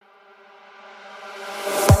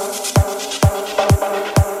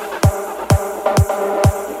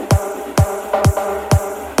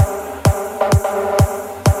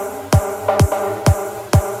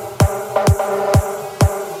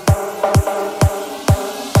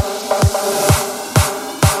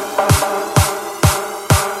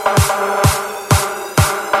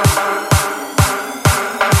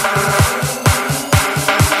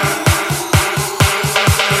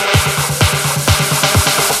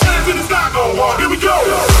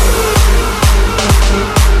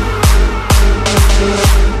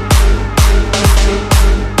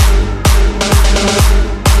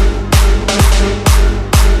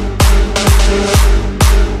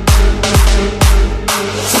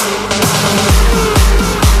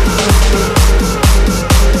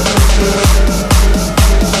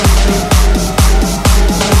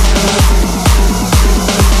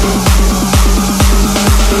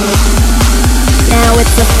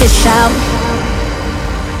fish out.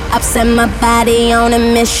 I've set my body on a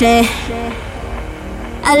mission.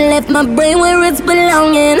 I left my brain where it's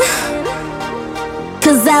belonging,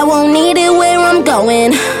 'cause I won't need it where I'm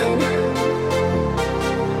going.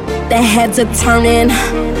 The heads are turning.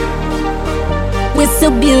 We're so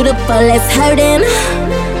beautiful, it's hurting.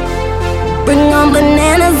 Bring on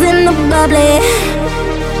bananas in the bubbly,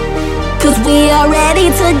 'cause we are ready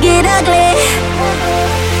to get ugly.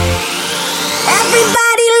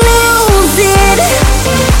 Everybody lose it.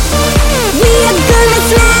 We are gonna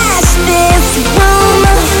smash this room.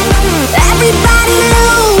 Everybody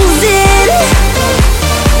lose it,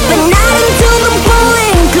 but not until the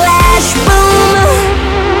boom clash boom.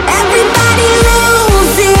 Everybody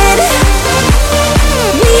lose it.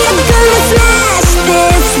 We are gonna smash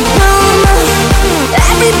this room.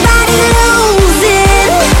 Everybody lose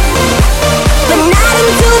it, but not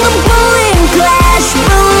until the boom clash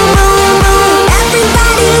boom.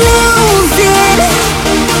 Everybody lose it.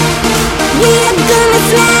 We are gonna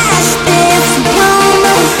smash this room.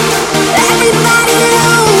 Everybody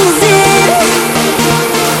lose it,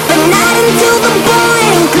 but not until the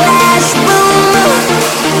boom clash boom.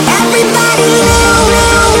 Everybody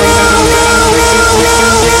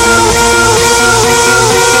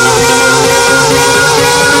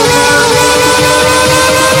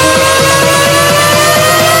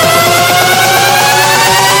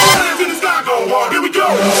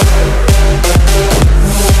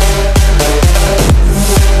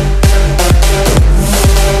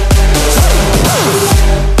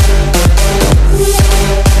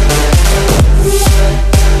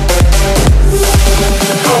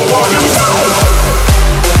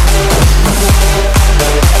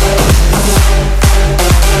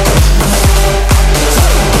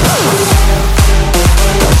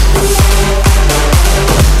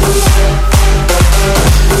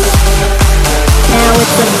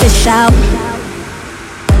fish out.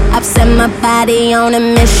 I've set my body on a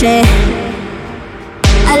mission.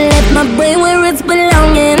 I left my brain where it's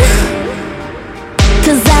belonging,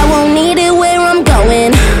 'cause I won't need it where I'm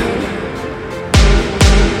going.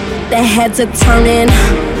 The heads are turning.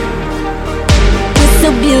 We're so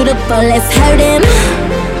beautiful, it's hurting.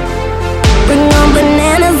 Bring on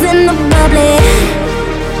bananas in the bubbly,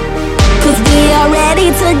 'cause we are ready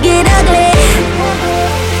to get ugly.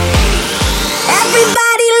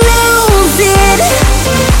 Everybody lose it.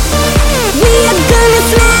 We are gonna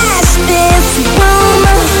smash this room.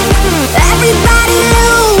 Everybody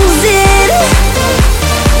lose it,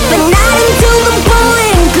 but not until the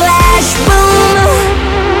boom clash boom.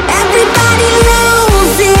 Everybody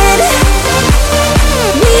lose it.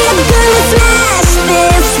 We are gonna smash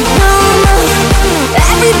this room.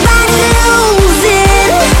 Everybody lose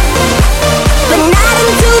it, but not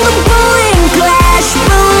until the boom clash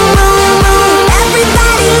boom.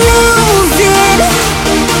 Everybody lose it.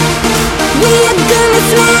 We are gonna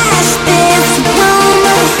smash this room.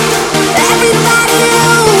 Everybody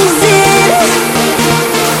lose it,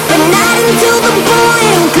 but not until the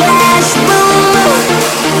boom clash boom.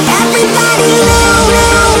 Everybody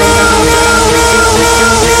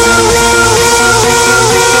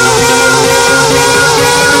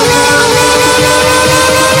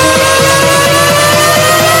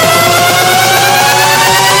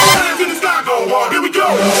Here we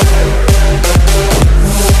go.